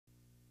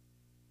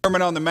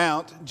Sermon on the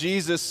Mount,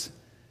 Jesus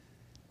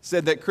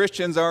said that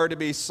Christians are to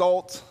be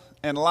salt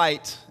and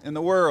light in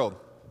the world.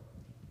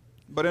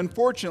 But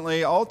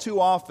unfortunately, all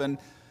too often,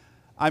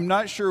 I'm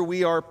not sure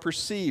we are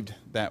perceived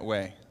that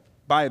way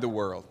by the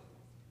world.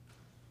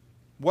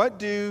 What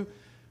do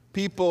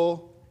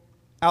people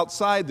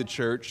outside the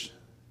church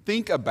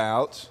think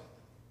about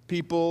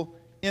people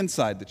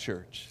inside the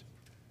church?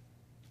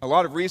 A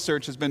lot of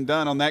research has been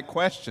done on that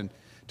question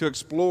to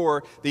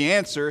explore the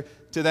answer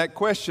to that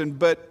question,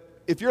 but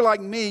if you're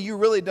like me, you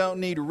really don't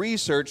need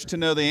research to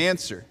know the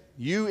answer.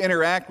 You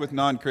interact with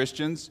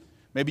non-Christians.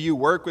 Maybe you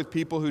work with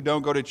people who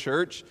don't go to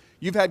church.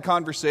 You've had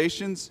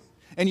conversations,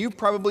 and you've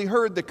probably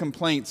heard the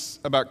complaints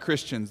about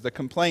Christians, the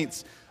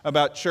complaints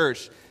about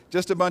church.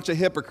 Just a bunch of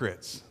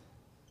hypocrites.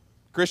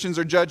 Christians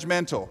are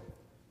judgmental.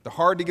 They're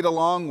hard to get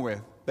along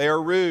with. They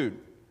are rude.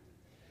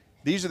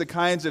 These are the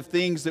kinds of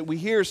things that we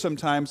hear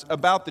sometimes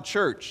about the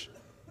church,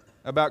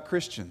 about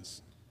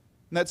Christians.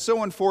 And that's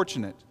so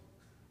unfortunate.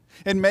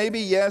 And maybe,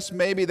 yes,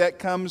 maybe that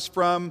comes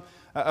from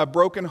a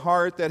broken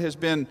heart that has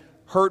been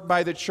hurt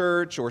by the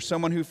church, or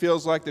someone who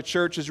feels like the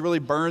church has really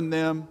burned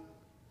them.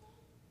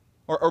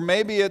 Or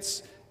maybe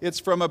it's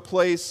from a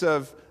place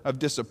of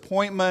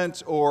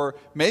disappointment, or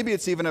maybe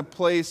it's even a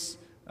place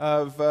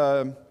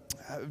of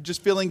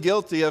just feeling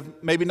guilty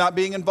of maybe not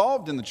being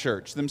involved in the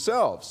church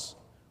themselves,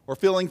 or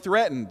feeling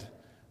threatened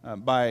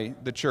by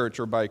the church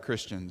or by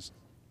Christians.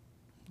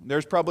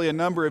 There's probably a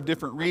number of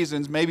different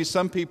reasons. Maybe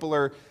some people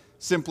are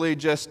simply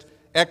just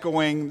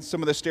echoing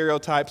some of the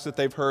stereotypes that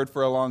they've heard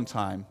for a long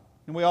time.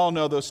 And we all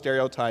know those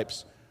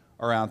stereotypes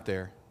are out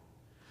there.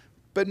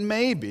 But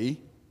maybe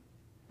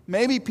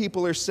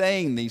people are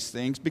saying these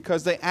things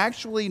because they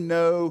actually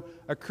know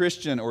a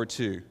Christian or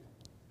two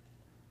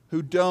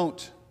who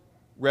don't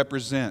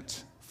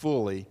represent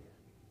fully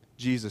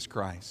Jesus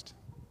Christ.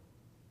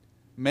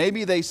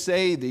 Maybe they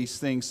say these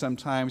things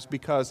sometimes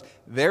because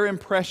their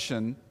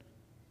impression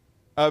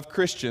of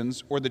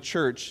Christians or the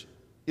church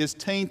is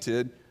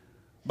tainted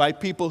by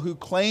people who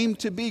claim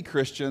to be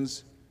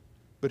Christians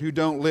but who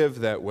don't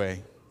live that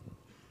way.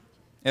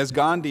 As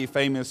Gandhi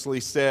famously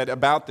said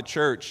about the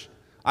church,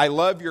 "I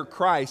love your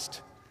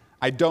Christ,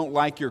 I don't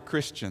like your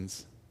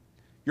Christians.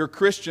 Your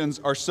Christians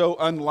are so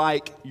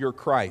unlike your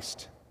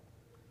Christ."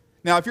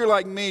 Now, if you're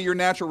like me, your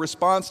natural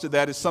response to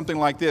that is something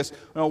like this: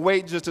 "Well,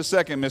 wait just a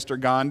second, Mr.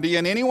 Gandhi,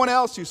 and anyone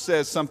else who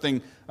says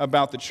something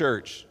about the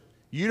church.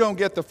 You don't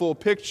get the full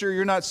picture.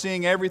 You're not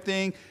seeing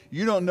everything.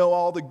 You don't know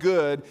all the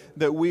good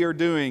that we are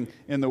doing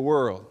in the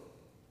world."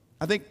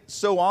 I think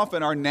so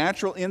often our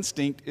natural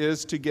instinct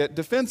is to get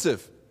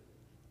defensive,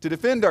 to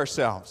defend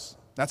ourselves.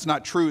 That's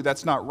not true.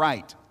 That's not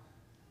right.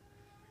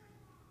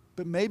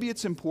 But maybe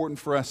it's important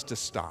for us to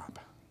stop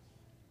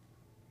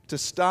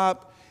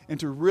and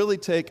to really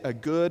take a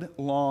good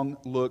long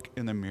look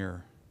in the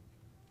mirror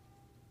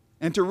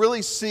and to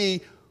really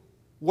see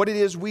what it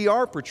is we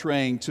are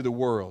portraying to the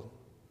world.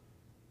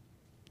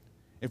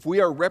 If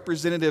we are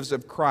representatives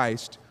of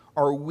Christ,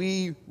 are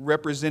we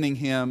representing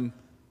Him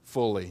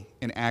fully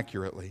and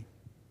accurately?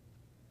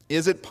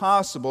 Is it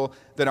possible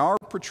that our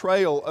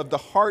portrayal of the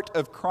heart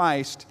of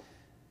Christ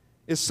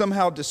is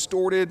somehow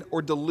distorted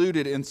or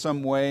diluted in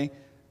some way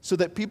so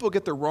that people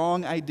get the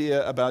wrong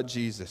idea about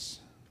Jesus?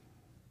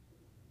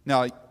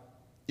 Now,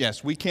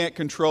 yes, we can't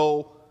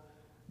control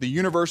the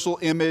universal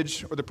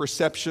image or the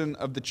perception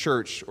of the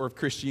church or of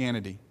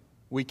Christianity.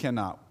 We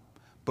cannot.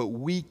 But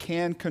we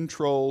can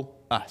control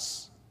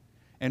us.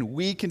 And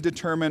we can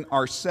determine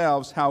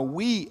ourselves how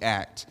we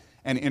act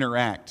and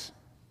interact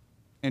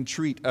and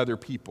treat other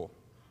people.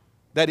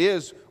 That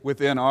is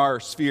within our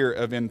sphere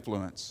of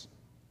influence.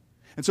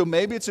 And so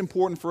maybe it's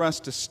important for us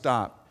to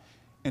stop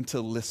and to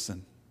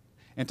listen,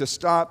 and to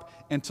stop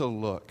and to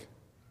look,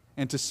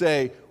 and to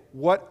say,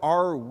 what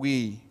are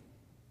we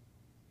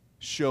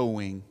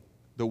showing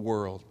the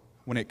world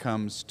when it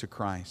comes to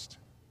Christ?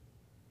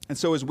 And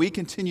so as we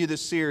continue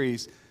this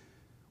series,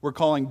 we're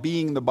calling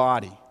Being the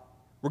Body.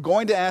 We're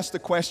going to ask the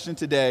question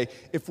today,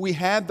 if we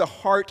had the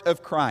heart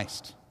of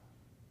Christ,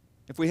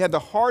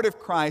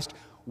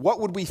 what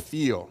would we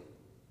feel?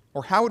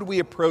 Or how would we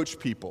approach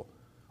people?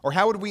 Or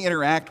how would we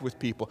interact with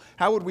people?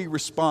 How would we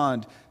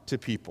respond to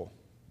people?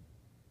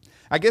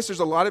 I guess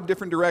there's a lot of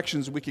different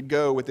directions we could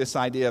go with this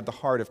idea of the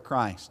heart of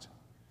Christ.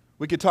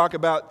 We could talk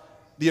about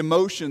the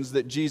emotions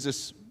that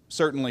Jesus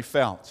certainly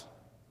felt,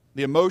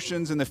 the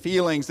emotions and the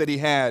feelings that He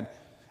had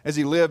as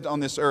He lived on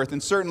this earth.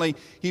 And certainly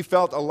He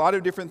felt a lot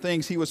of different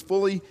things. He was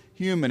fully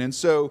human, and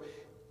so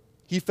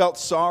He felt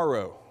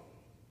sorrow.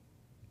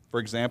 For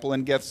example,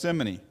 in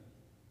Gethsemane,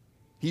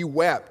 He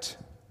wept,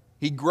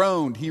 He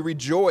groaned, He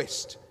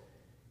rejoiced,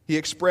 He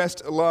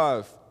expressed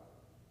love.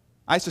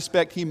 I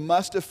suspect He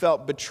must have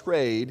felt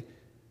betrayed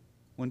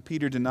when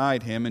Peter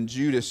denied Him and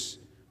Judas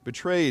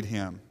betrayed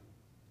Him.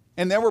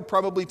 And there were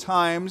probably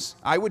times,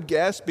 I would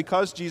guess,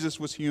 because Jesus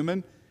was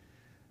human,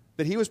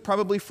 that He was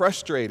probably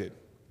frustrated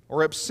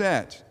or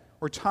upset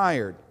or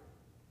tired.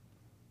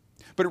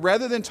 But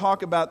rather than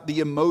talk about the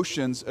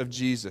emotions of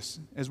Jesus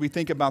as we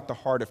think about the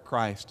heart of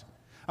Christ,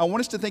 I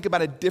want us to think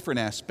about a different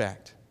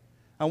aspect.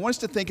 I want us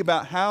to think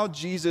about how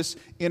Jesus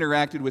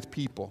interacted with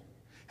people,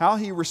 how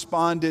he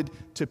responded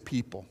to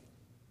people.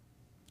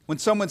 When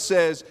someone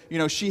says,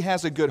 she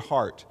has a good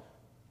heart,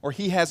 or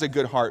he has a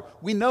good heart,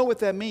 we know what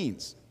that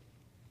means.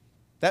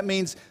 That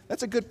means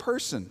that's a good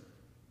person.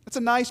 That's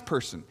a nice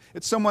person.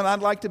 It's someone I'd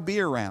like to be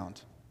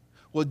around.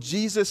 Well,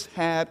 Jesus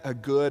had a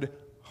good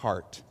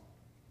heart.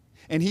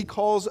 And he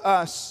calls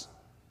us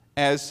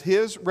as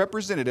his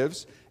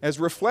representatives, as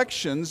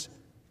reflections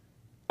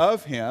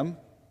of him,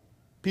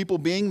 people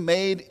being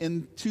made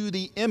into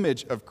the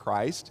image of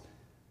Christ,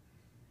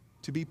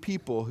 to be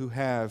people who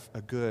have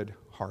a good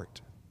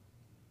heart.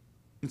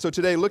 And so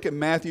today, look at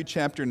Matthew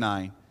chapter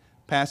 9,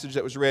 passage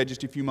that was read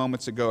just a few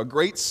moments ago, a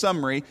great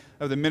summary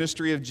of the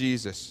ministry of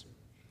Jesus.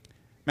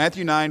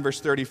 Matthew 9,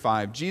 verse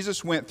 35,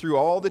 Jesus went through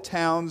all the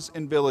towns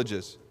and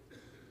villages,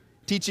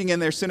 teaching in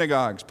their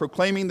synagogues,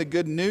 proclaiming the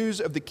good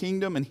news of the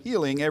kingdom and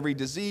healing every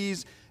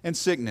disease and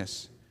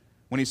sickness.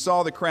 When he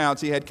saw the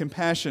crowds, he had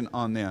compassion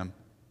on them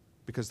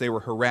because they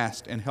were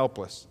harassed and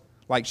helpless,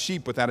 like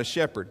sheep without a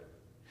shepherd.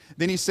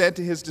 Then he said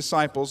to his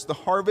disciples, "The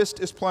harvest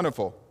is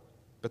plentiful,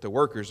 but the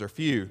workers are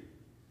few.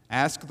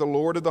 Ask the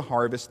Lord of the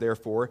harvest,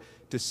 therefore,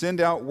 to send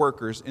out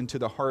workers into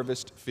the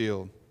harvest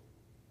field."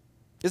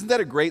 Isn't that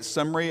a great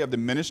summary of the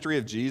ministry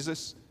of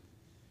Jesus?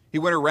 He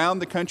went around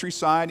the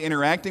countryside,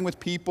 interacting with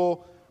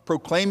people,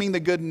 proclaiming the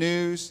good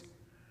news,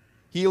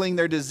 healing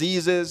their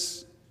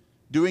diseases,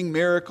 doing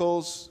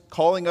miracles,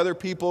 calling other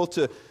people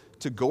to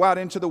go out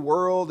into the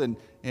world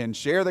and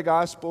share the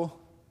gospel.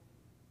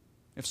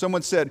 If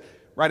someone said,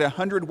 write a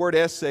 100-word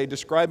essay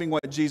describing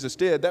what Jesus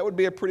did, that would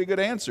be a pretty good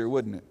answer,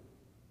 wouldn't it?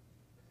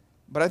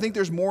 But I think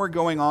there's more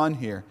going on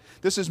here.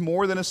 This is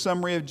more than a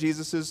summary of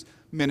Jesus'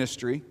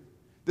 ministry.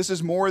 This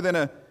is more than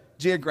a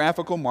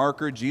geographical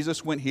marker.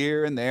 Jesus went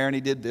here and there and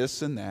he did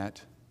this and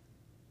that.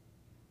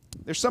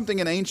 There's something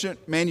in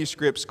ancient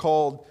manuscripts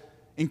called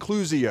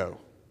inclusio.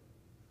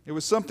 It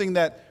was something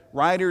that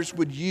writers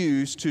would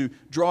use to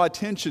draw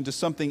attention to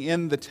something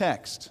in the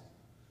text.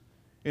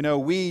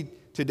 We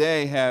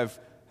today have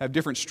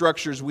different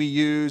structures we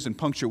use and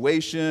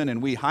punctuation,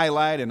 and we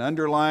highlight and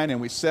underline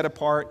and we set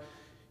apart.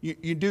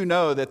 You do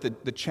know that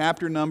the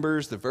chapter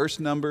numbers, the verse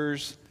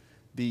numbers,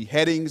 the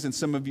headings in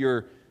some of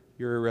your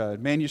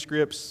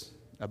manuscripts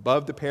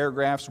above the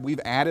paragraphs,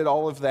 we've added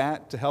all of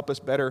that to help us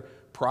better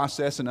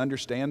process and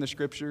understand the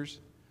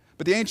Scriptures.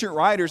 But the ancient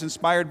writers,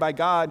 inspired by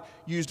God,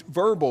 used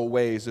verbal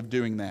ways of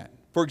doing that.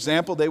 For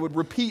example, they would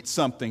repeat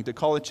something to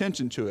call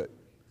attention to it.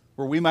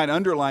 Where we might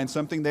underline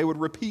something, they would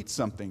repeat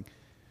something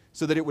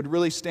so that it would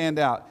really stand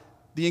out.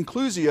 The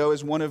inclusio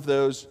is one of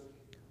those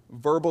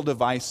verbal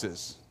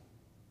devices,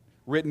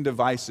 written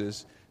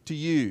devices to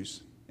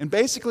use. And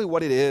basically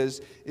what it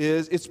is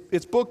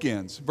it's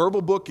bookends,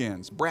 verbal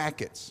bookends,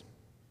 brackets.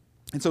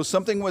 And so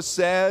something was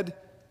said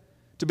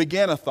to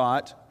begin a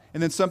thought,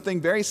 and then something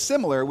very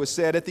similar was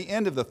said at the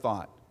end of the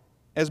thought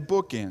as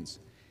bookends.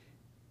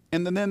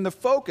 And then the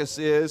focus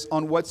is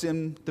on what's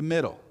in the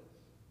middle.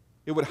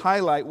 It would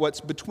highlight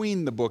what's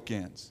between the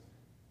bookends.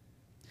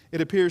 It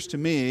appears to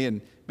me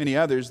and many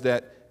others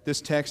that this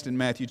text in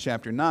Matthew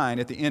chapter 9,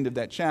 at the end of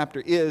that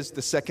chapter, is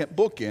the second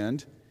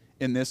bookend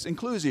in this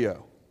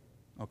inclusio.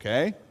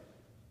 Okay?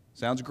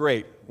 Sounds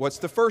great. What's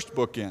the first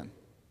bookend?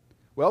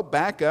 Well,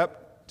 back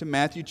up to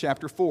Matthew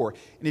chapter 4.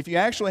 And if you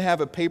actually have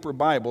a paper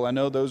Bible, I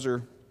know those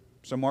are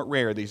somewhat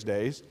rare these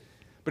days,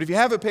 but if you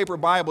have a paper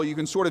Bible, you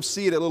can sort of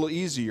see it a little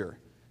easier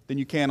than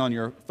you can on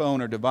your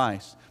phone or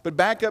device. But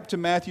back up to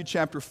Matthew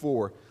chapter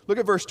 4. Look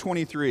at verse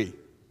 23.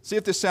 See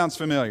if this sounds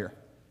familiar.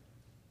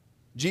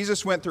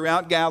 Jesus went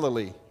throughout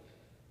Galilee,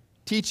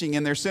 teaching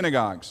in their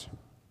synagogues,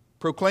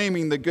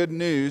 proclaiming the good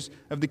news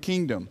of the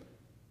kingdom,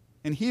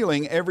 and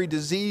healing every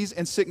disease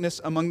and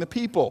sickness among the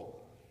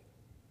people.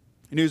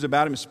 The news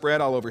about him spread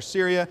all over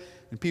Syria,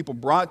 and people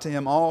brought to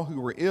him all who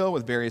were ill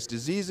with various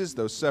diseases,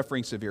 those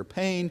suffering severe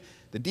pain,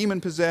 the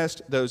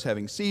demon-possessed, those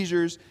having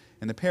seizures,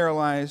 and the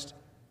paralyzed,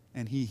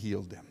 and he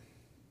healed them.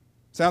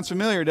 Sounds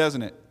familiar,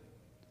 doesn't it?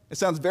 It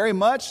sounds very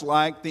much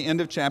like the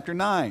end of chapter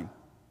 9.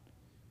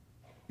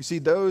 You see,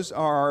 those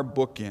are our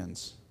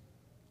bookends,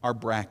 our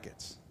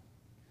brackets.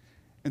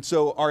 And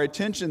so our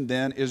attention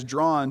then is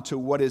drawn to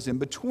what is in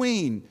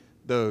between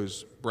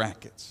those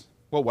brackets.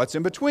 Well, what's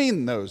in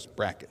between those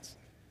brackets?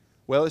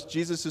 Well, it's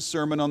Jesus'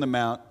 Sermon on the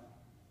Mount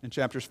in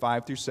chapters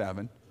 5 through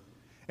 7.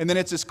 And then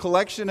it's this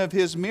collection of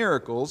his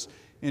miracles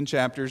in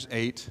chapters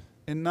 8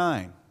 and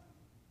 9.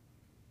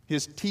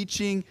 His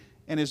teaching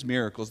and his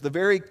miracles, the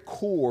very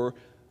core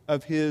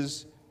of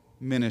his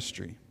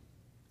ministry.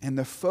 And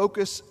the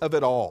focus of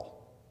it all,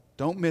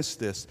 don't miss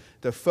this,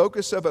 the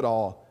focus of it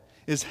all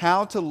is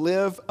how to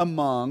live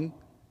among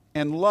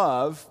and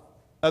love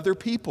other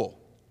people.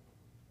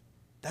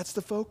 That's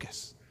the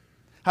focus.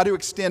 How to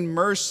extend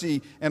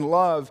mercy and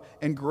love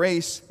and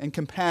grace and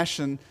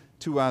compassion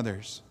to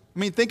others. I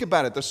mean, think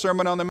about it. The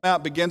Sermon on the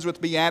Mount begins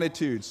with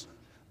Beatitudes.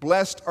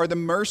 Blessed are the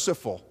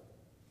merciful.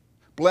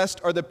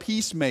 Blessed are the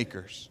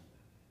peacemakers.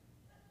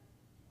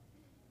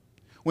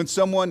 When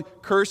someone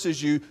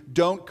curses you,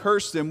 don't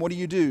curse them. What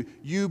do?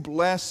 You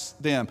bless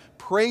them.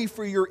 Pray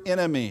for your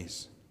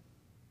enemies.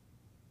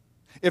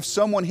 If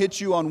someone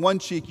hits you on one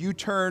cheek, you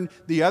turn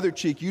the other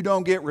cheek. You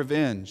don't get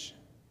revenge.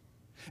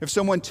 If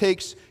someone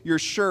takes your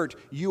shirt,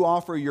 you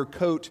offer your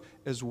coat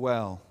as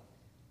well.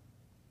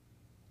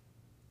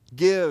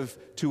 Give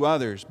to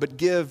others, but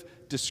give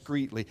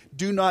discreetly.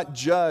 Do not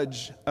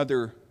judge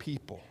other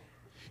people.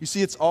 You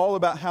see, it's all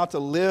about how to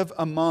live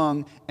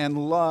among and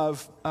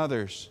love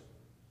others.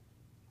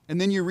 And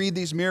then you read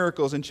these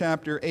miracles in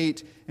chapter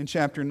 8 and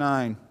chapter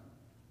 9.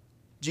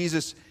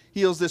 Jesus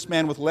heals this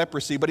man with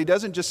leprosy, but he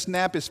doesn't just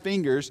snap his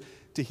fingers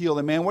to heal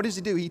the man. What does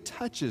he do? He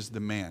touches the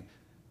man.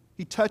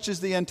 He touches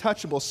the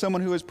untouchable,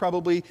 someone who has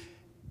probably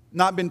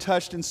not been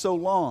touched in so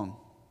long.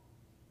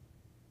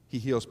 He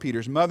heals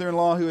Peter's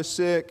mother-in-law who is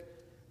sick,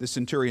 the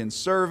centurion's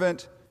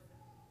servant,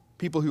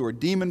 people who are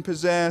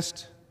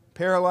demon-possessed,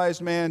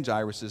 paralyzed man,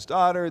 Jairus'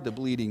 daughter, the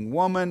bleeding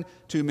woman,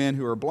 2 men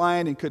who are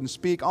blind and couldn't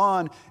speak,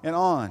 on and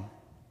on.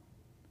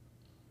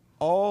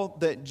 All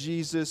that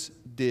Jesus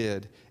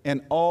did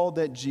and all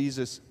that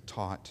Jesus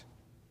taught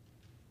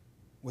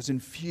was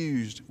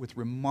infused with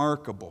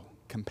remarkable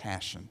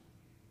compassion.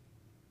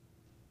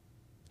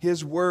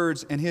 His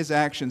words and his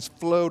actions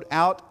flowed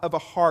out of a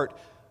heart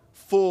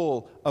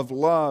full of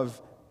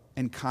love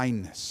and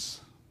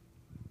kindness.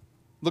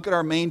 Look at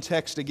our main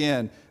text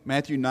again,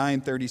 Matthew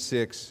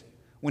 9:36.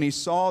 When he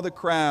saw the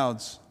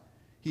crowds,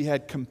 he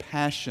had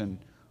compassion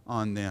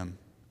on them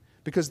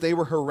because they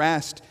were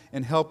harassed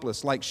and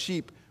helpless like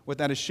sheep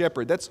without a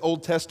shepherd. That's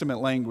Old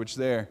Testament language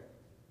there.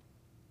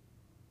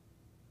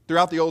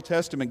 Throughout the Old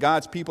Testament,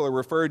 God's people are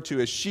referred to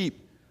as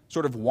sheep,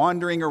 sort of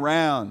wandering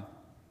around,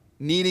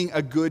 needing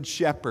a good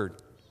shepherd.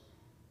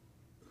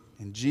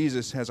 And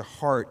Jesus has a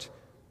heart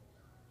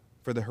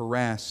for the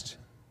harassed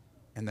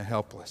and the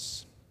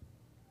helpless.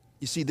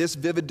 You see, this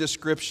vivid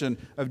description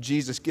of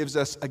Jesus gives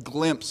us a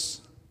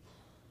glimpse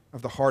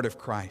of the heart of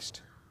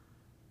Christ.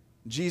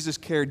 Jesus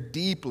cared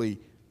deeply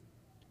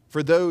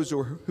for those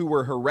who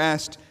were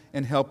harassed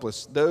and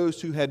helpless,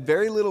 those who had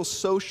very little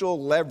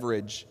social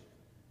leverage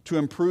to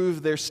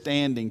improve their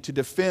standing, to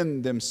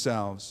defend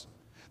themselves,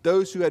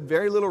 those who had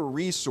very little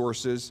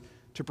resources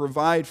to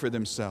provide for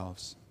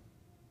themselves,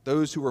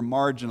 those who were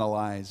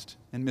marginalized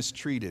and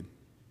mistreated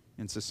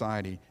in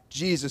society.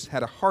 Jesus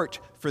had a heart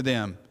for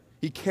them.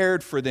 He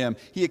cared for them.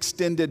 He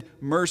extended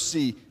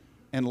mercy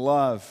and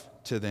love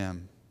to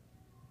them.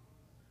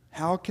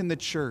 How can the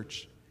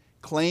church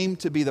claim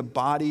to be the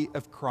body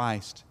of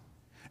Christ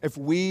if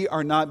we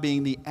are not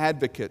being the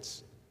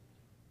advocates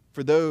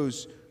for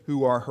those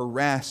who are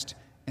harassed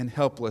and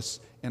helpless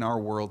in our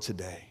world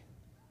today?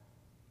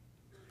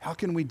 How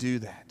can we do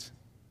that?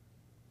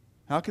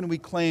 How can we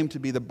claim to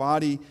be the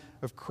body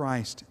of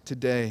Christ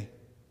today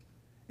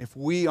if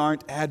we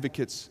aren't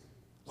advocates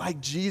like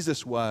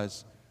Jesus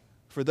was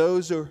for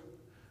those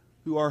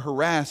who are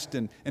harassed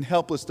and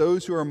helpless,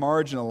 those who are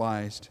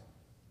marginalized?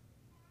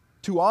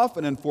 Too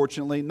often,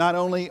 unfortunately, not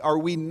only are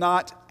we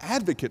not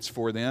advocates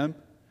for them,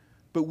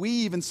 but we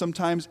even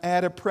sometimes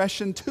add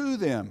oppression to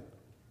them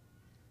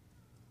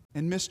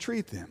and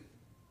mistreat them.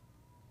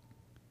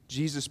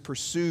 Jesus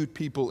pursued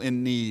people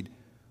in need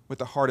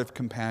with a heart of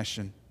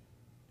compassion.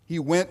 He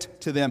went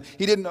to them.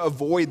 He didn't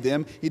avoid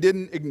them. He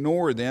didn't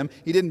ignore them.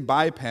 He didn't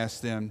bypass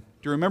them.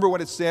 Do you remember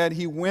what it said?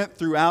 He went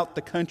throughout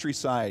the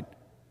countryside,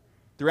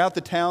 throughout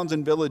the towns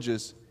and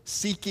villages,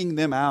 seeking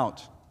them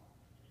out.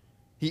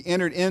 He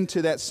entered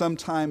into that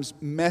sometimes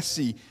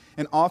messy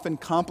and often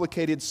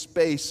complicated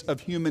space of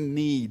human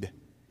need.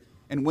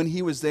 And when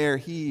he was there,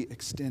 he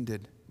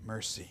extended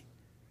mercy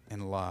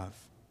and love.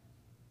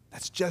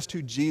 That's just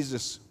who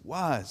Jesus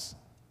was.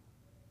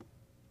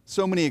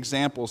 So many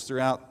examples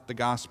throughout the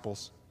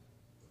Gospels.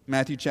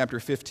 Matthew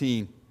chapter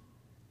 15.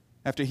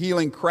 After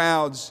healing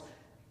crowds,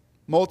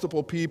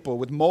 multiple people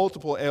with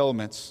multiple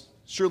ailments,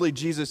 surely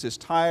Jesus is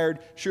tired,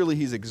 surely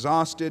he's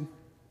exhausted.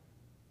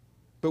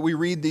 But we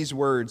read these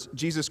words.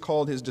 Jesus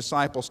called his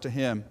disciples to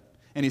him,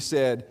 and he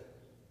said,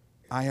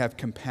 I have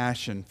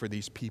compassion for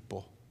these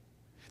people.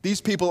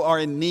 These people are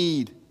in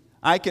need.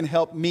 I can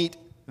help meet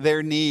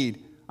their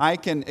need. I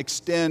can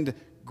extend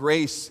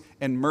grace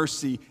and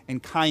mercy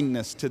and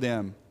kindness to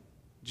them.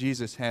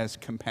 Jesus has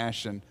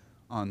compassion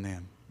on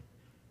them.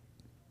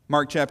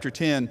 Mark chapter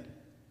 10,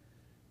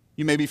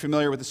 you may be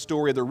familiar with the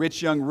story of the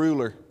rich young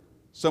ruler,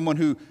 someone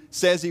who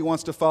says he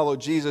wants to follow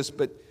Jesus,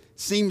 but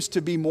seems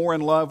to be more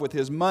in love with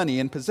his money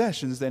and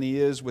possessions than he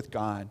is with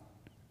God.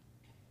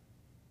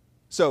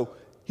 So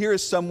here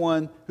is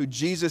someone who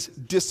Jesus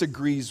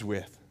disagrees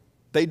with.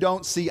 They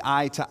don't see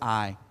eye to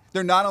eye.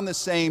 They're not on the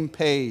same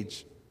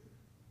page.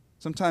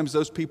 Sometimes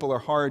those people are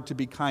hard to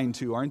be kind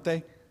to, aren't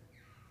they?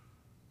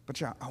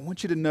 But I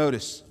want you to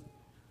notice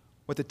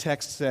what the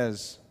text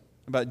says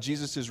about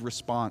Jesus'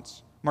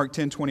 response. Mark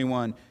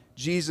 10:21.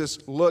 Jesus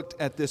looked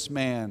at this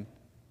man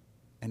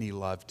and he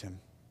loved him.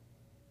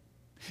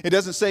 It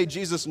doesn't say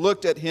Jesus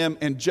looked at him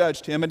and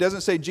judged him. It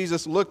doesn't say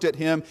Jesus looked at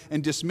him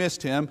and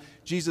dismissed him.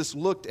 Jesus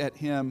looked at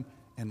him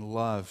and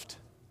loved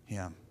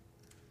him.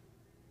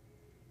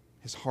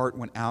 His heart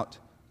went out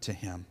to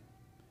him.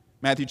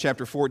 Matthew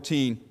chapter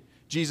 14,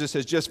 Jesus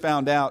has just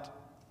found out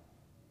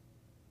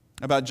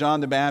about John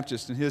the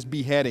Baptist and his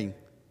beheading.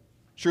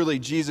 Surely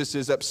Jesus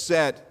is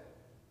upset.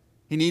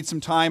 He needs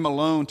some time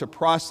alone to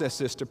process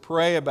this, to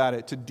pray about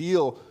it, to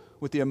deal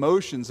with the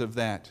emotions of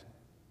that.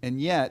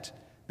 And yet,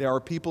 there are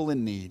people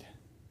in need.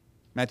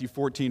 Matthew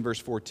 14, verse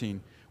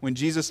 14. When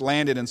Jesus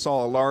landed and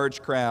saw a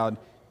large crowd,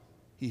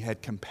 he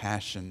had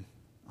compassion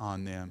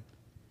on them,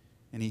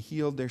 and he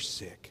healed their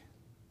sick.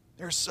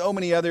 There are so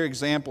many other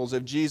examples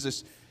of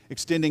Jesus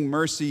extending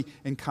mercy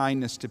and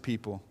kindness to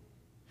people.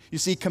 You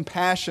see,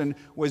 compassion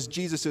was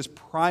Jesus'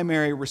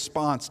 primary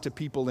response to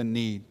people in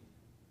need.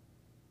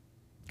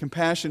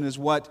 Compassion is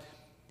what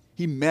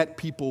he met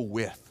people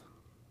with.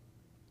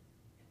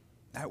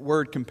 That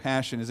word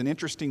compassion is an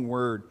interesting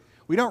word.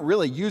 We don't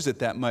really use it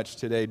that much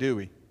today, do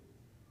we?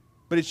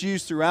 But it's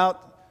used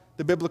throughout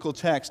the biblical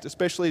text,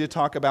 especially to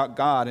talk about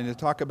God and to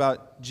talk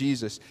about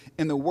Jesus.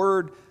 And the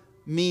word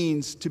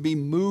means to be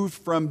moved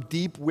from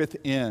deep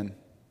within.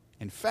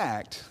 In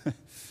fact,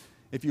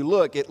 if you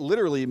look, it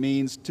literally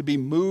means to be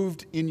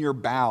moved in your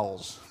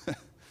bowels.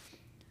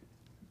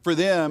 For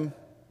them,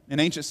 in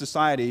ancient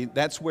society,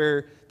 that's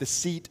where the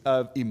seat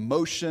of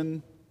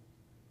emotion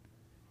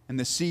and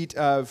the seat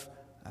of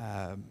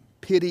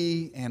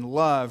pity and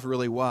love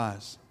really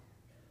was.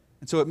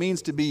 And so it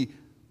means to be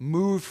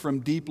moved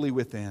from deeply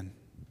within,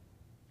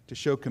 to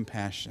show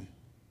compassion.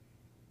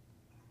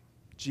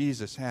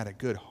 Jesus had a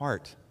good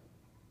heart.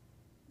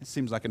 It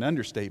seems like an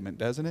understatement,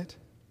 doesn't it?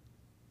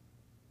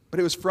 But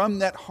it was from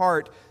that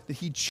heart that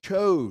he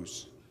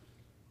chose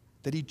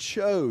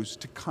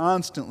to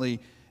constantly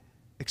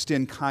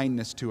extend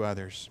kindness to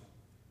others.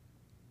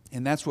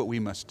 And that's what we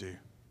must do.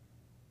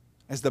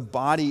 As the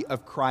body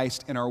of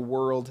Christ in our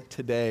world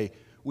today,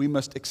 we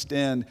must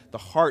extend the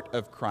heart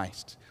of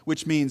Christ,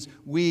 which means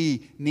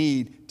we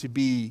need to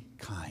be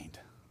kind.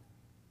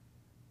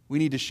 We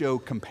need to show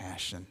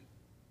compassion,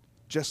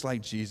 just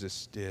like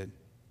Jesus did.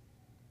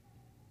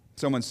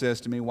 Someone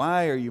says to me,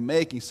 "Why are you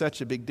making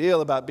such a big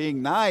deal about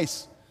being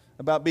nice,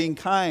 about being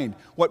kind?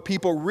 What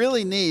people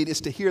really need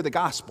is to hear the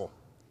gospel."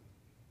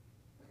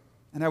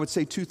 And I would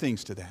say two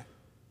things to that.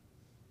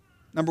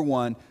 Number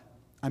one,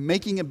 I'm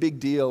making a big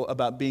deal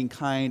about being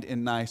kind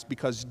and nice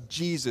because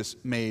Jesus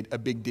made a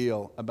big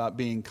deal about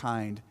being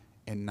kind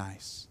and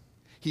nice.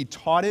 He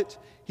taught it,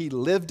 he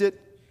lived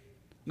it,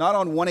 not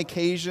on one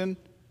occasion,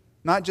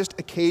 not just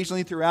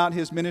occasionally throughout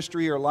his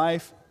ministry or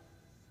life,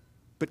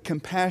 but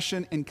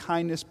compassion and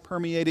kindness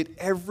permeated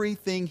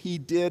everything he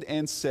did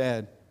and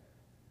said.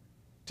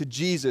 To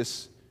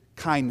Jesus,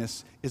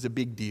 kindness is a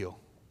big deal.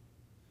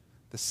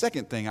 The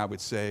second thing I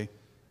would say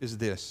is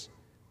this: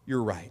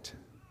 you're right.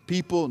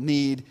 People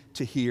need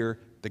to hear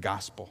the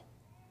gospel.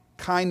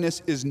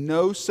 Kindness is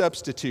no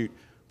substitute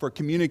for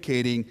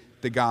communicating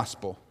the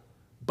gospel,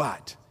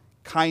 but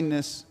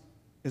kindness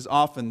is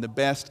often the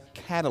best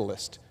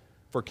catalyst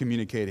for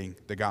communicating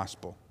the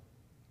gospel.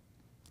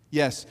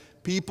 Yes,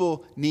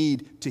 people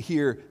need to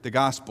hear the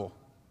gospel,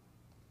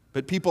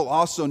 but people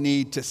also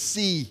need to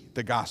see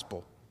the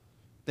gospel.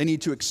 They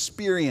need to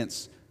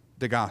experience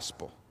the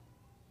gospel.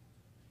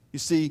 You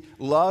see,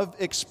 love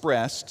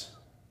expressed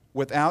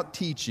without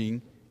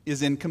teaching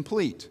is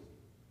incomplete.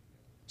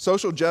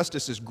 Social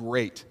justice is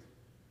great,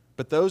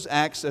 but those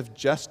acts of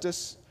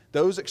justice,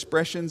 those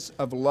expressions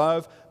of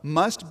love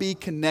must be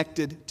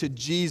connected to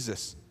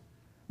Jesus,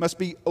 must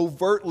be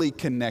overtly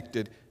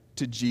connected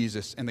to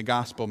Jesus and the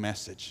gospel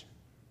message.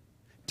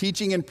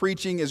 Teaching and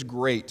preaching is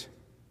great,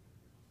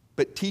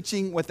 but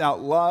teaching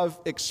without love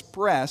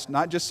expressed,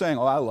 not just saying,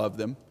 "Oh, I love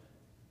them,"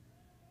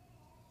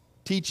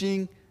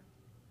 teaching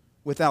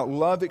without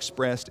love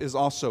expressed is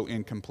also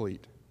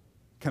incomplete.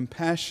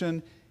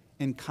 Compassion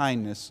and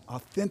kindness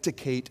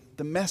authenticate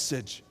the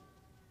message.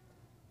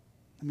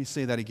 Let me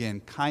say that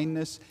again.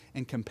 Kindness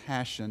and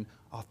compassion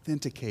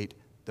authenticate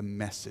the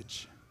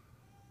message.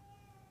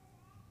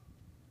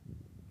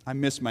 I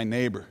miss my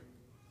neighbor.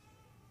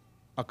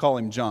 I'll call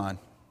him John.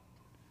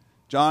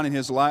 John and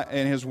his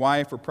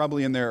wife were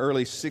probably in their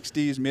early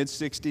 60s,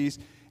 mid-60s,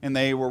 and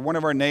they were one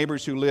of our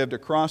neighbors who lived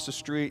across the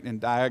street and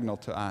diagonal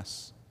to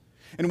us.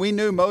 And we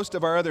knew most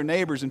of our other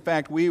neighbors. In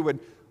fact, we would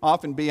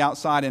often be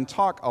outside and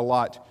talk a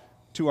lot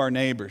to our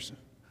neighbors.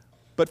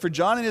 But for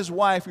John and his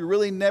wife,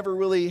 we never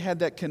really had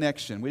that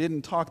connection. We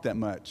didn't talk that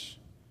much.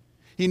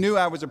 He knew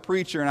I was a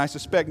preacher, and I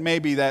suspect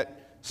maybe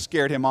that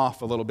scared him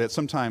off a little bit.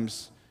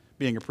 Sometimes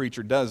being a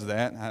preacher does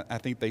that. I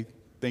think they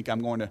think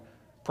I'm going to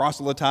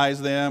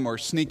proselytize them or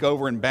sneak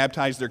over and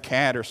baptize their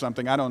cat or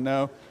something. I don't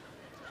know.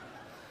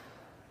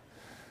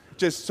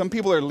 Just some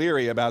people are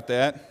leery about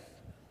that.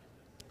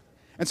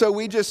 And so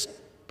we just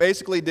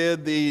basically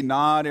did the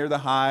nod or the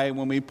hi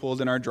when we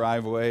pulled in our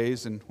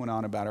driveways and went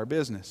on about our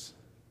business.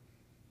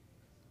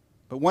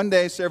 But one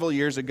day, several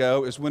years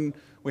ago, is when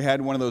we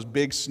had one of those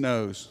big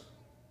snows.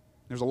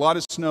 There's a lot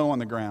of snow on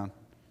the ground.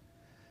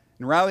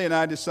 And Riley and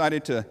I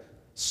decided to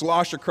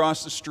slosh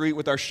across the street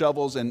with our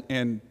shovels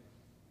and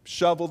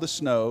shovel the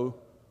snow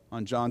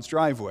on John's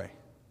driveway.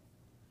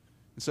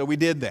 And so we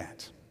did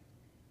that.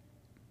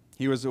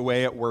 He was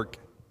away at work.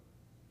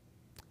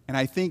 And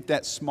I think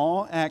that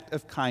small act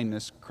of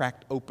kindness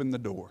cracked open the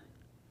door.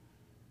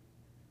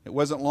 It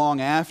wasn't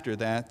long after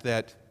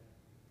that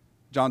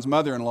John's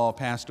mother-in-law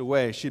passed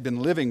away. She'd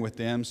been living with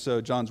them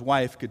so John's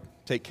wife could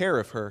take care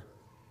of her.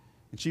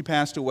 And she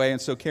passed away,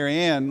 and so Carrie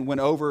Ann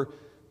went over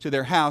to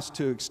their house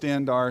to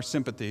extend our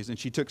sympathies, and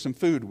she took some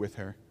food with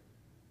her.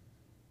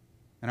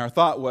 And our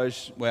thought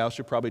was, well,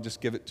 she'll probably just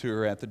give it to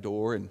her at the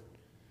door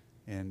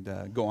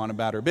and go on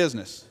about her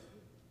business.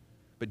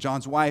 But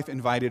John's wife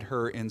invited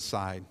her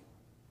inside,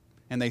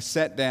 and they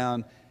sat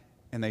down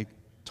and they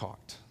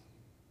talked.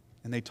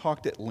 And they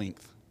talked at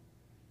length.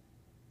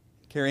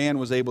 Carrie Ann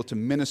was able to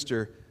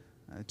minister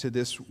to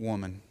this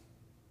woman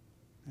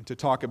and to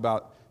talk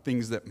about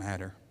things that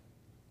matter.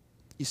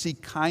 You see,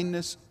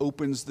 kindness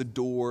opens the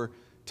door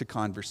to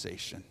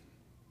conversation.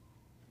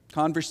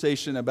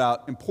 Conversation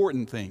about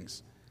important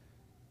things.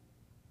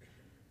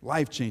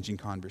 Life-changing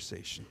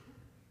conversation.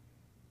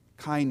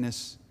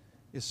 Kindness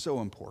is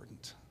so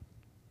important.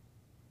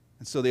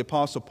 And so the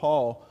Apostle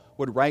Paul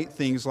would write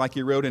things like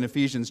he wrote in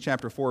Ephesians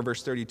chapter 4,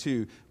 verse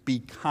 32, "Be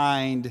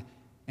kind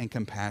and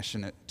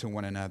compassionate to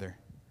one another,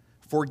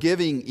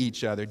 forgiving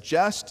each other,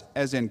 just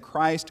as in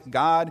Christ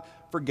God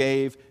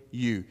forgave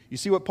you." You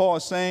see what Paul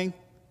is saying?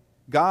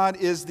 God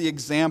is the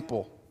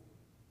example.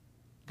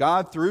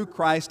 God, through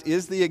Christ,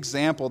 is the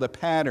example, the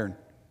pattern.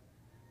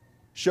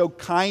 Show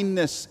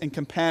kindness and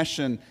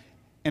compassion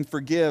and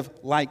forgive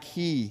like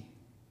He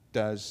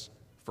does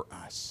for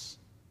us.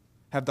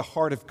 Have the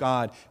heart of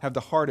God, have the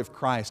heart of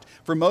Christ.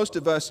 For most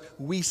of us,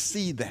 we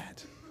see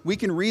that. We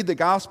can read the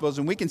Gospels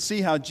and we can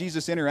see how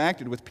Jesus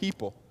interacted with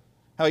people,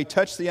 how He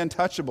touched the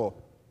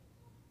untouchable,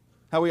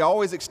 how He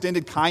always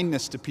extended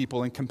kindness to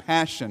people and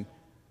compassion.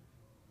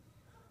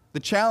 The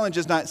challenge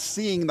is not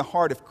seeing the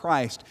heart of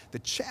Christ. The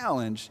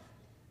challenge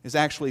is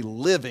actually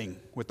living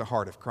with the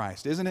heart of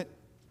Christ, isn't it?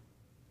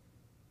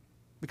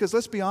 Because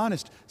let's be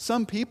honest,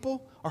 some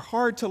people are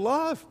hard to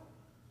love.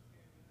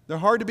 They're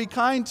hard to be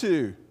kind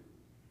to.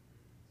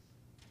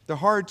 They're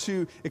hard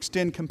to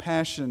extend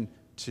compassion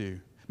to.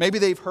 Maybe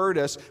they've hurt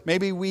us.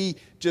 Maybe we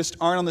just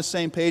aren't on the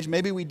same page.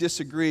 Maybe we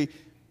disagree.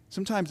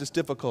 Sometimes it's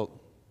difficult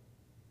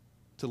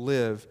to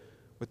live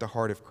with the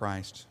heart of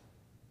Christ.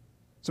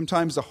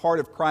 Sometimes the heart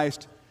of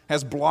Christ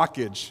has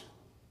blockage.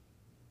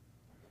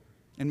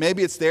 And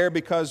maybe it's there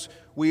because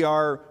we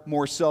are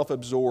more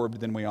self-absorbed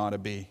than we ought to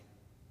be.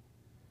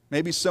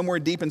 Maybe somewhere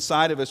deep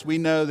inside of us, we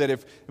know that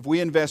if we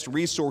invest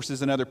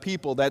resources in other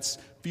people, that's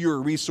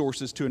fewer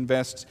resources to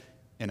invest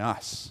in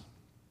us.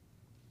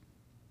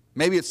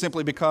 Maybe it's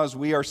simply because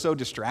we are so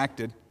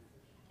distracted.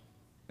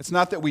 It's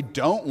not that we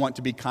don't want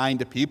to be kind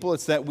to people,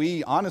 it's that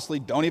we honestly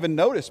don't even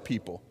notice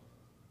people.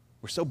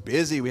 We're so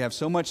busy, we have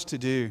so much to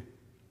do.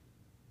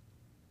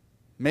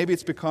 Maybe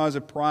it's because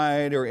of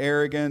pride or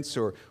arrogance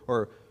or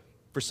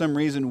for some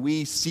reason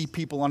we see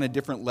people on a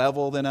different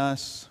level than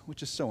us,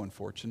 which is so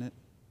unfortunate.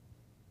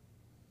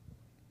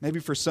 Maybe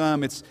for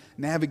some it's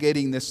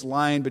navigating this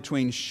line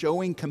between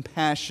showing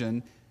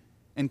compassion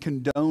and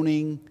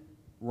condoning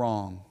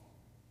wrong.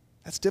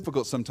 That's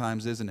difficult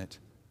sometimes, isn't it?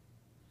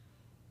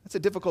 That's a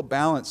difficult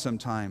balance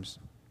sometimes.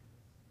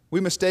 We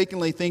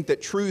mistakenly think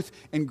that truth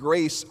and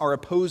grace are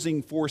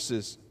opposing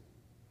forces,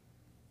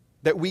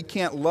 that we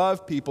can't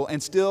love people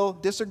and still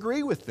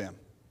disagree with them.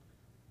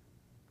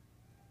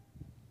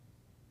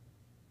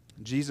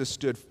 Jesus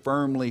stood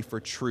firmly for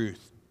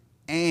truth,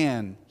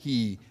 and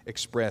He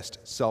expressed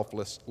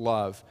selfless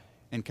love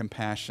and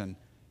compassion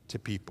to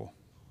people.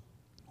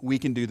 We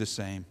can do the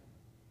same.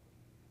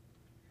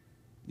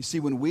 You see,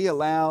 when we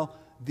allow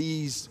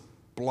these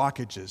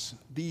blockages,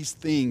 these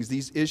things,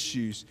 these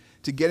issues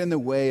to get in the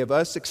way of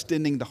us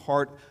extending the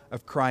heart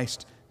of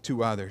Christ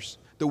to others,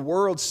 the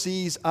world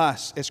sees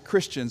us as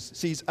Christians,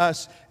 sees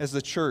us as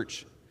the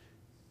church,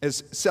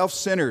 as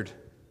self-centered,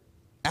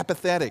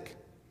 apathetic,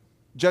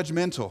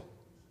 judgmental.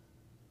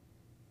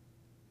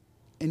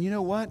 And you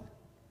know what?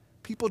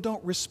 People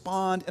don't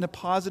respond in a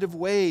positive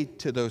way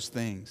to those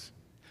things.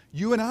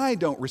 You and I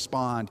don't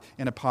respond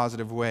in a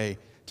positive way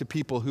to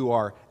people who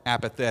are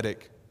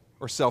apathetic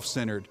or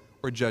self-centered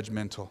or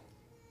judgmental.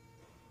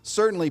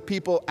 Certainly,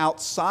 people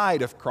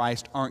outside of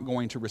Christ aren't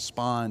going to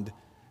respond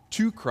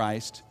to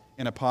Christ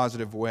in a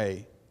positive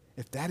way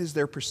if that is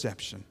their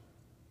perception.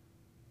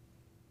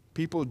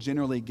 People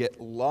generally get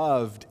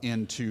loved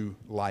into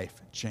life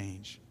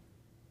change.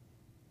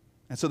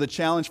 And so the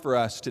challenge for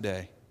us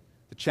today,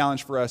 the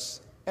challenge for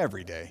us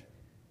every day,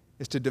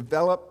 is to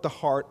develop the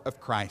heart of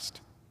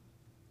Christ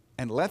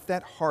and let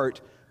that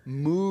heart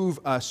move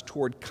us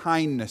toward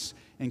kindness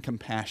and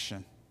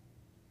compassion.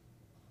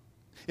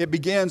 It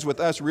begins with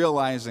us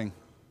realizing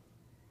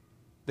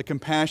the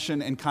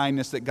compassion and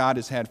kindness that God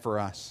has had for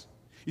us.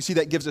 You see,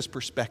 that gives us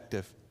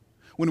perspective.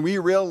 When we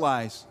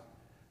realize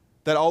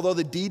that although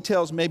the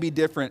details may be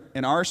different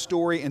in our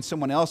story and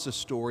someone else's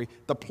story,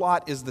 the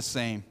plot is the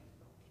same.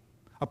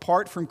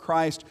 Apart from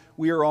Christ,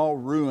 we are all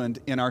ruined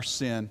in our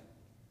sin.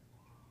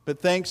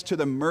 But thanks to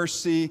the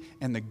mercy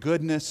and the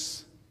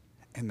goodness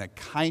and the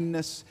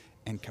kindness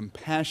and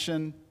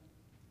compassion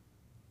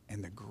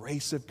and the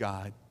grace of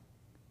God,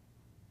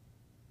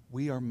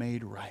 we are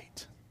made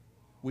right.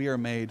 We are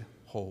made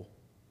whole.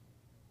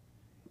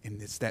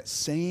 And it's that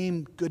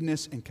same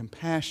goodness and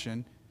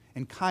compassion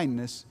and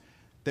kindness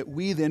that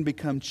we then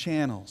become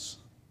channels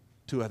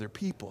to other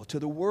people, to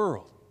the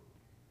world.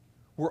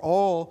 We're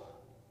all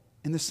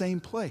in the same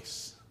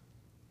place.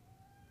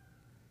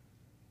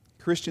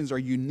 Christians are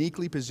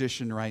uniquely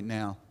positioned right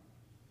now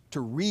to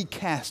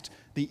recast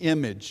the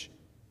image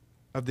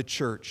of the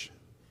church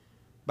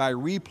by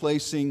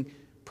replacing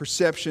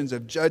perceptions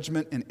of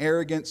judgment and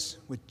arrogance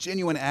with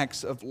genuine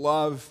acts of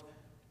love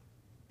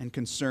and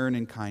concern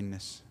and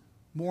kindness.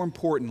 More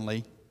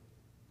importantly,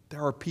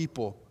 there are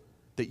people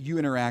that you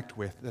interact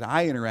with, that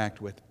I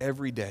interact with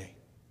every day,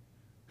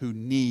 who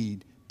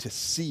need to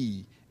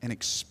see and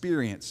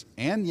experience,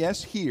 and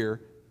yes, hear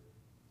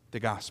the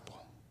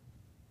gospel.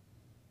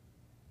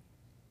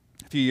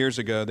 A few years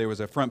ago, there was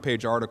a front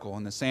page article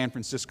in the San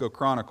Francisco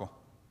Chronicle.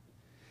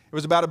 It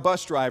was about a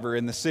bus driver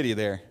in the city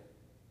there,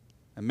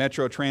 a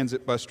Metro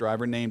Transit bus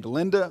driver named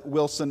Linda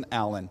Wilson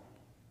Allen.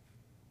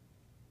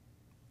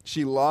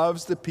 She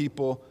loves the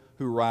people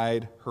who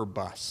ride her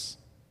bus.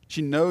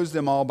 She knows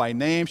them all by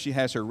name. She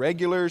has her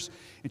regulars,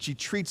 and she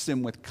treats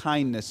them with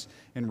kindness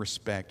and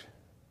respect.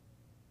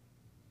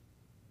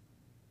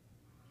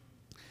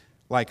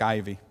 Like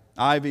Ivy.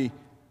 Ivy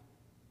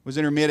was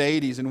in her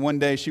mid-80s, and one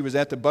day she was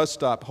at the bus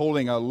stop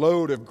holding a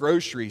load of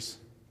groceries.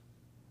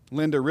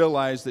 Linda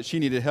realized that she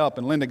needed help,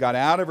 and Linda got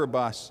out of her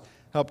bus,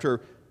 helped her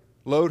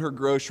load her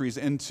groceries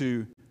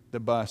into the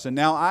bus. And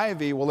now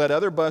Ivy will let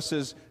other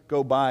buses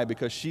go by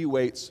because she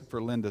waits for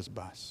Linda's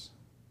bus.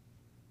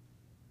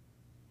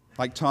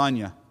 Like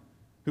Tanya,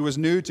 who was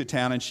new to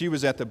town, and she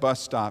was at the bus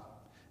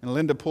stop, and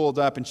Linda pulled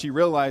up, and she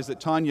realized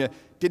that Tanya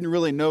didn't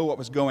really know what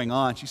was going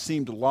on. She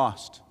seemed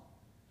lost.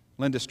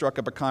 Linda struck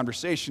up a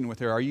conversation with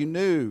her. Are you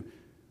new?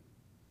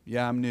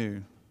 Yeah, I'm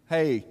new.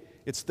 Hey,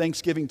 it's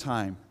Thanksgiving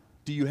time.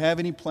 Do you have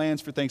any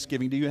plans for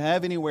Thanksgiving? Do you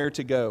have anywhere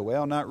to go?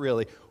 Well, not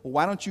really. Well,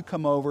 why don't you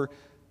come over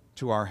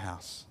to our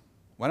house?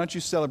 Why don't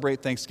you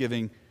celebrate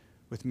Thanksgiving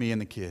with me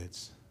and the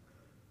kids?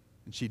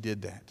 And she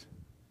did that.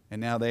 And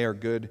now they are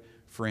good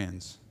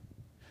friends.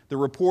 The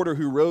reporter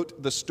who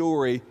wrote the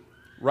story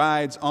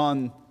rides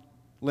on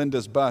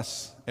Linda's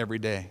bus every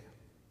day.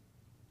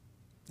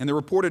 And the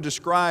reporter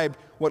described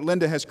what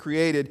Linda has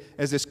created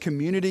as this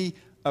community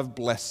of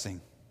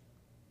blessing.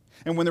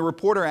 And when the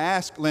reporter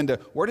asked Linda,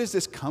 where does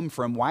this come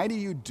from? Why do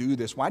you do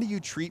this? Why do you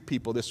treat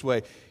people this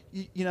way?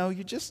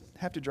 You just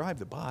have to drive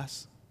the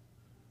bus.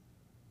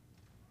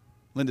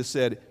 Linda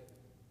said,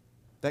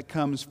 that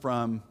comes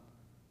from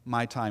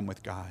my time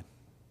with God.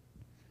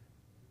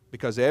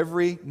 Because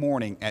every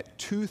morning at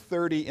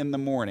 2:30 in the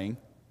morning,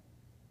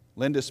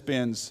 Linda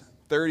spends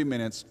 30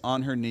 minutes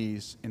on her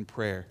knees in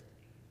prayer.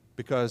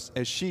 Because,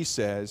 as she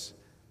says,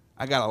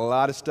 I got a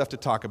lot of stuff to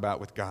talk about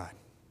with God.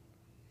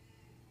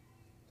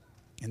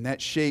 And that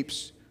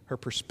shapes her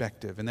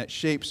perspective, and that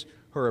shapes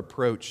her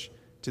approach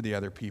to the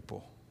other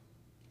people.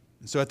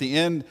 And so at the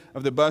end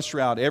of the bus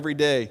route every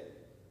day,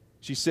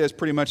 she says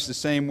pretty much the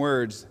same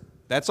words.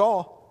 That's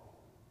all.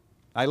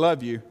 I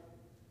love you.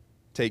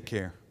 Take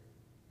care.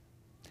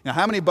 Now,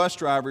 how many bus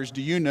drivers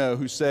do you know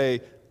who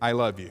say, I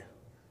love you?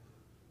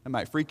 That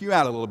might freak you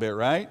out a little bit,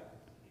 right?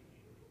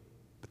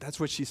 But that's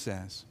what she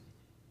says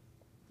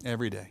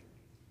every day.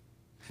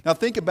 Now,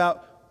 think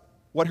about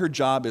what her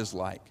job is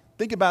like.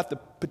 Think about the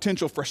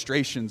potential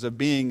frustrations of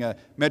being a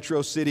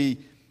Metro City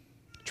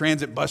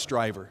Transit bus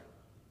driver.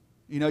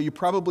 You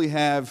probably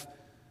have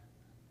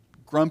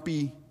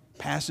grumpy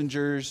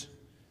passengers.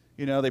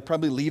 They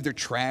probably leave their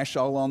trash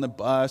all on the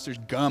bus. There's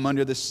gum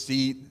under the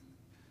seat.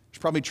 There's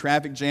probably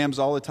traffic jams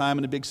all the time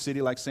in a big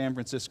city like San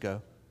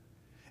Francisco.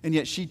 And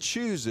yet she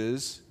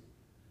chooses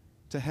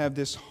to have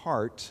this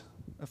heart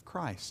of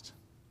Christ,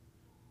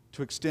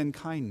 to extend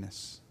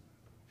kindness.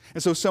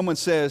 And so someone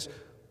says,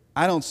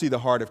 I don't see the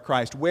heart of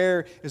Christ.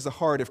 Where is the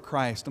heart of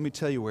Christ? Let me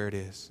tell you where it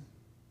is.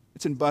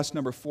 It's in bus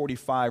number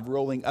 45,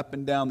 rolling up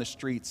and down the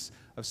streets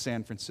of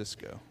San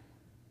Francisco.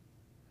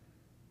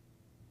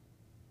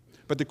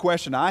 But the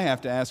question I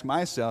have to ask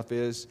myself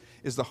is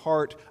the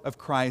heart of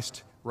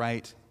Christ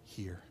right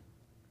here?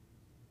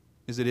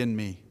 Is it in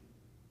me?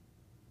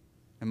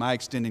 Am I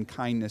extending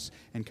kindness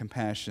and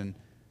compassion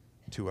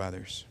to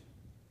others?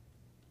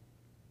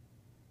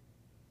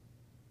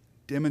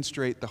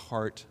 Demonstrate the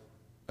heart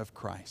of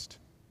Christ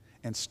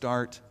and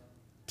start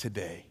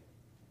today.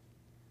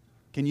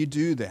 Can you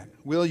do that?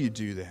 Will you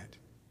do that?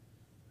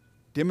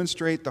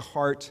 Demonstrate the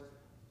heart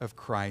of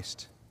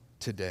Christ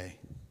today.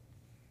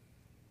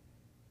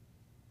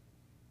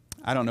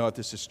 I don't know if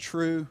this is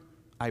true.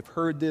 I've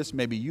heard this.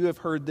 Maybe you have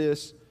heard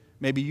this.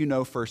 Maybe you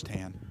know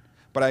firsthand.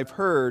 But I've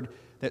heard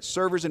that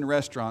servers in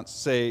restaurants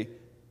say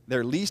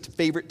their least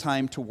favorite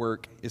time to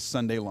work is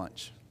Sunday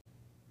lunch.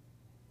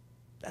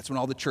 That's when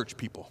all the church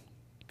people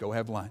go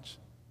have lunch.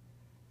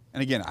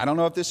 And again, I don't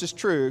know if this is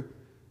true,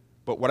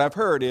 but what I've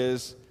heard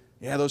is,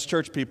 yeah, those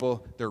church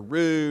people, they're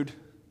rude,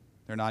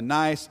 they're not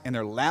nice, and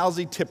they're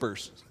lousy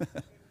tippers.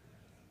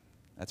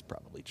 That's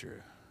probably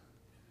true.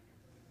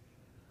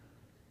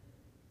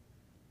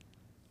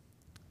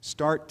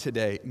 Start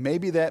today.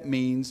 Maybe that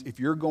means if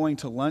you're going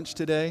to lunch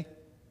today,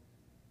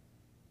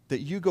 that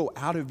you go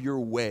out of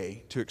your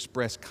way to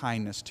express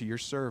kindness to your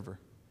server.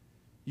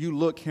 You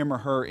look him or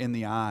her in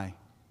the eye.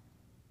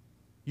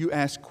 You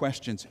ask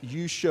questions.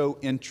 You show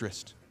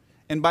interest.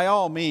 And by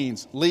all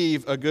means,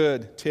 leave a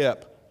good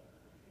tip.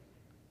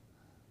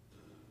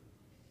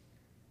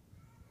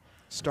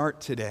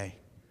 Start today.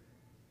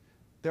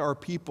 There are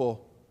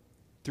people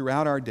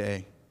throughout our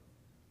day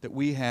that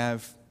we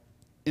have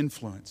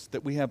influence,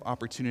 that we have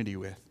opportunity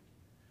with,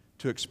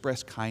 to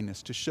express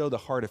kindness, to show the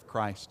heart of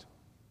Christ.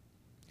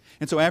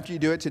 And so after you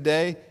do it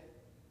today,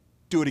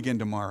 do it again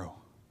tomorrow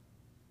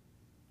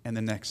and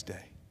the next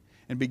day.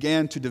 And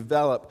begin to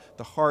develop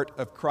the heart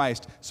of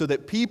Christ so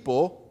that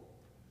people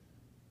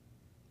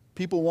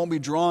won't be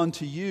drawn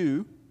to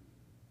you,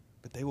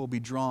 but they will be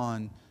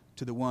drawn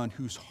to the one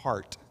whose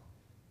heart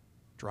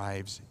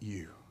drives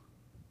you,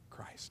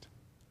 Christ.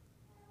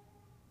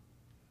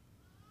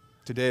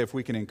 Today, if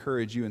we can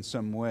encourage you in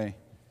some way,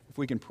 if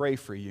we can pray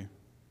for you,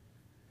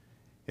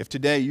 if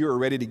today you are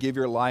ready to give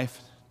your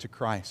life to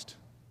Christ,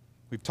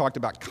 we've talked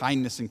about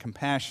kindness and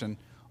compassion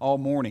all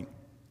morning.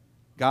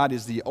 God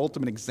is the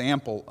ultimate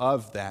example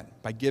of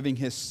that by giving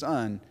His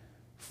Son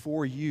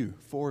for you,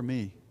 for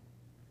me.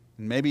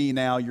 And maybe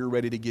now you're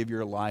ready to give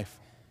your life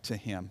to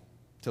Him,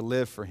 to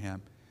live for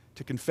Him,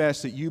 to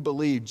confess that you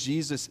believe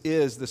Jesus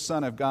is the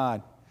Son of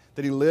God,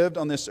 that He lived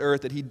on this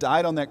earth, that He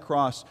died on that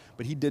cross,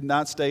 but He did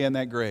not stay in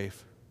that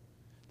grave,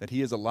 that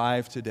He is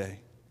alive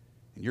today.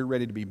 And you're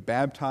ready to be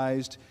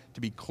baptized,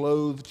 to be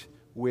clothed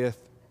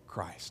with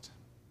Christ.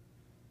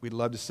 We'd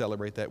love to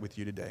celebrate that with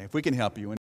you today. If we can help you.